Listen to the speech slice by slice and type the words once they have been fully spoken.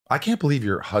I can't believe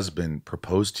your husband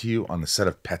proposed to you on the set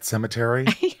of Pet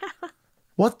Sematary. Yeah.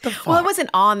 What the fuck? Well, it wasn't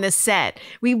on the set.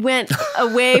 We went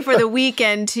away for the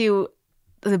weekend to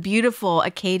the beautiful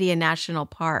Acadia National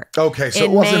Park. Okay, so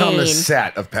it wasn't on the Maine.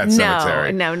 set of Pet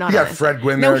Sematary. No, not You on got the Fred set.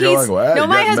 Gwynn No, there going, well, no, you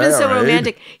my got husband's so married.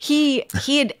 romantic. He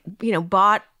had,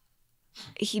 bought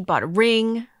a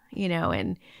ring,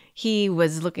 and he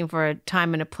was looking for a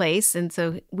time and a place. And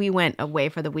so we went away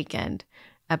for the weekend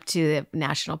up to the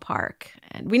national park.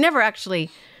 And we never actually,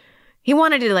 he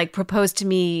wanted to like propose to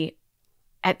me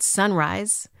at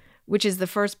sunrise, which is the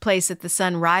first place that the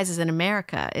sun rises in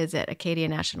America, is at Acadia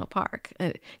National Park,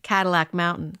 Cadillac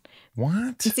Mountain.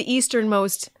 What? It's the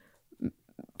easternmost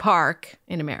park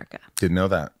in America. Didn't know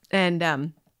that. And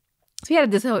so he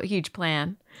had this whole huge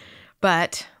plan,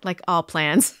 but like all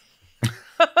plans,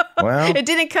 Well, it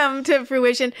didn't come to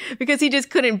fruition because he just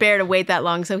couldn't bear to wait that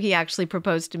long. So he actually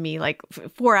proposed to me like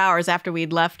 4 hours after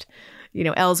we'd left,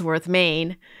 Ellsworth,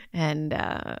 Maine. And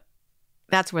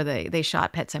that's where they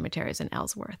shot Pet Sematary in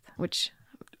Ellsworth, which...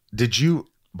 did you,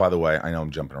 by the way, I know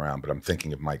I'm jumping around, but I'm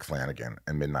thinking of Mike Flanagan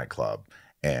and Midnight Club,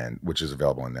 which is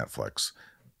available on Netflix.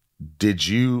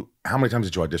 How many times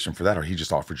did you audition for that, or he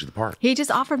just offered you the part? He just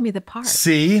offered me the part.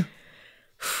 See?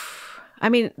 I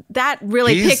mean, that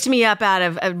really picked me up out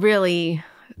of a really,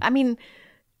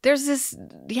 there's this,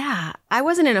 I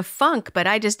wasn't in a funk, but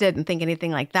I just didn't think anything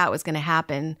like that was going to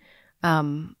happen.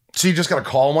 So you just got a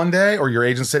call one day, or your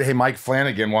agent said, hey, Mike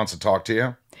Flanagan wants to talk to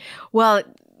you? Well,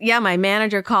 yeah, my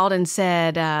manager called and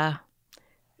said,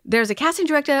 there's a casting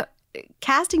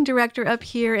director up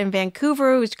here in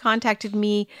Vancouver who's contacted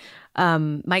me.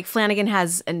 Mike Flanagan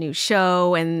has a new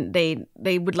show and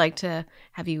they would like to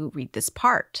have you read this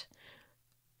part.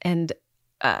 And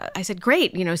I said,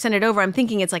 great, send it over. I'm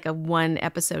thinking it's like a 1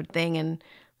 episode thing and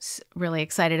really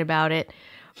excited about it.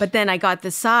 But then I got the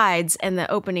sides and the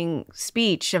opening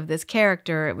speech of this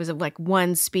character. It was like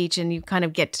one speech and you kind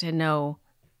of get to know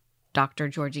Dr.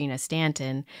 Georgina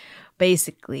Stanton.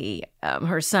 Basically,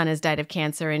 her son has died of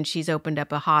cancer and she's opened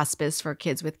up a hospice for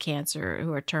kids with cancer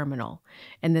who are terminal.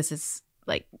 And this is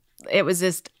like, it was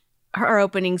just her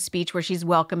opening speech where she's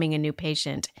welcoming a new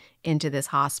patient into this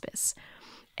hospice.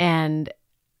 And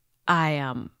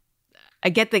I'm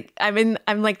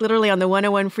like literally on the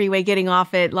 101 freeway getting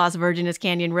off at Las Virgenes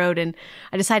Canyon Road. And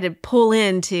I decided to pull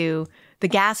into the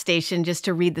gas station just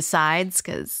to read the sides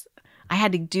because I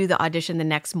had to do the audition the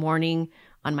next morning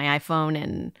on my iPhone.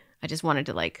 And I just wanted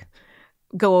to like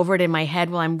go over it in my head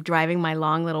while I'm driving my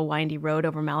long little windy road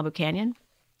over Malibu Canyon.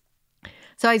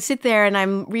 So I sit there and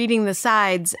I'm reading the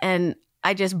sides and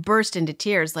I just burst into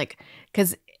tears, like,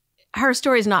 because her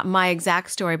story is not my exact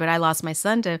story, but I lost my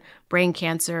son to brain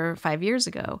cancer 5 years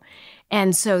ago.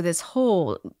 And so this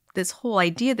whole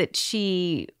idea that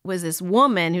she was this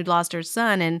woman who'd lost her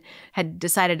son and had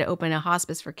decided to open a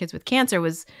hospice for kids with cancer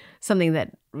was something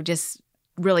that just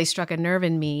really struck a nerve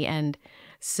in me. And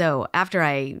so after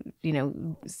I,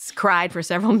 cried for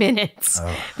several minutes,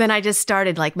 then I just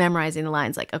started like memorizing the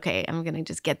lines, like, okay, I'm going to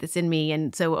just get this in me.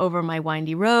 And so over my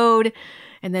windy road.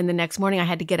 And then the next morning I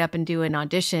had to get up and do an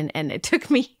audition. And it took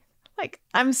me like,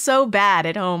 I'm so bad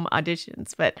at home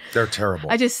auditions, but they're terrible.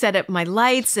 I just set up my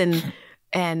lights and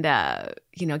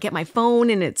get my phone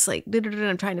and it's like,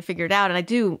 I'm trying to figure it out.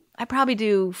 And I probably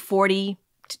do 40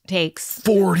 takes.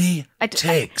 40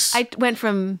 takes. I went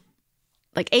from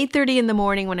like 8:30 in the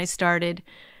morning when I started.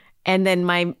 And then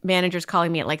my manager's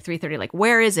calling me at like 3:30, like,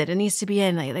 where is it? It needs to be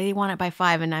in. They want it by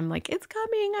 5. And I'm like, it's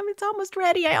coming. It's almost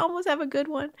ready. I almost have a good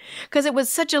one. Because it was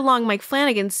such a long Mike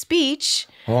Flanagan speech.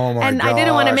 Oh my And gosh. I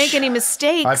didn't want to make any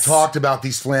mistakes. I've talked about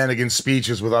these Flanagan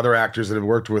speeches with other actors that have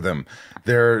worked with him.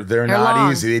 They're not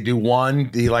long. easy. They do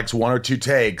he likes 1 or 2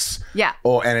 takes. Yeah.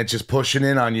 Oh, and it's just pushing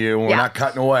in on you and we're not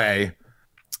cutting away.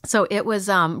 So it was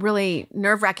really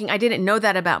nerve-wracking. I didn't know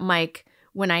that about Mike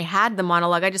when I had the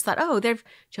monologue. I just thought, oh, they've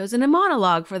chosen a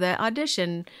monologue for the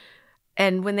audition.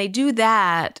 And when they do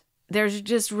that, there's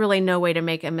just really no way to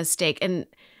make a mistake. And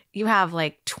you have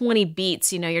like 20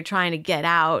 beats, you're trying to get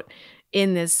out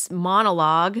in this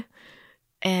monologue.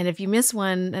 And if you miss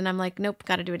one, and I'm like, nope,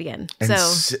 got to do it again. And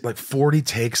so like 40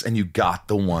 takes and you got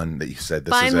the one that you said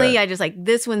this finally, is it. I just like,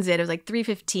 this one's it. It was like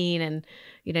 3:15 and,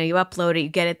 you upload it, you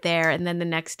get it there. And then the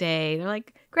next day they're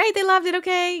like, great, they loved it.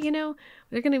 Okay.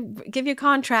 They're going to give you a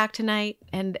contract tonight.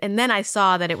 And then I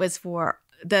saw that it was for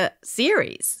the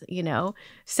series,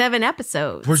 7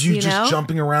 episodes. Were you just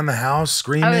jumping around the house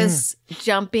screaming? I was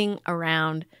jumping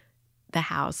around the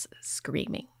house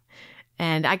screaming.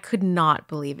 And I could not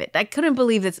believe it. I couldn't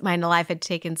believe that my life had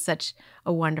taken such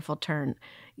a wonderful turn,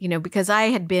 because I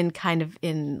had been kind of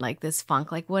in like this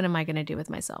funk, like, what am I going to do with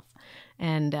myself?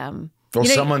 And Well, You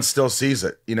know, someone still sees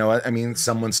it. You know what I mean?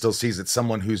 Someone still sees it.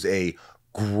 Someone who's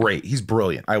he's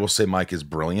brilliant. I will say Mike is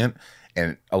brilliant,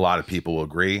 and a lot of people will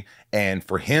agree. And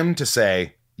for him to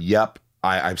say, yep,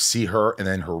 I see her, and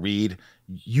then her read,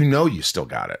 you still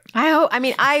got it. I hope. I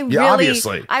mean,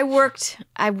 Obviously. I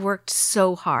worked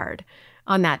so hard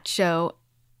on that show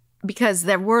because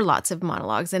there were lots of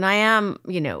monologues, and I am,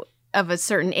 of a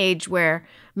certain age where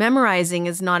memorizing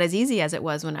is not as easy as it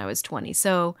was when I was 20.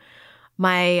 So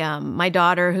my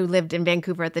daughter, who lived in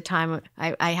Vancouver at the time,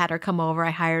 I had her come over. I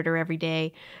hired her every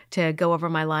day to go over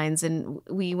my lines, and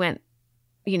we went.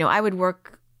 I would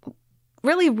work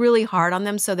really, really hard on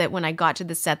them so that when I got to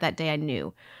the set that day, I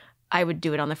knew I would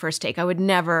do it on the first take. I would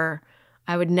never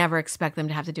expect them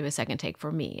to have to do a second take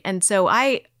for me. And so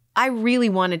I really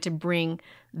wanted to bring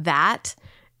that,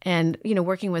 and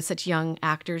working with such young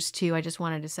actors too. I just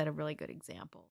wanted to set a really good example.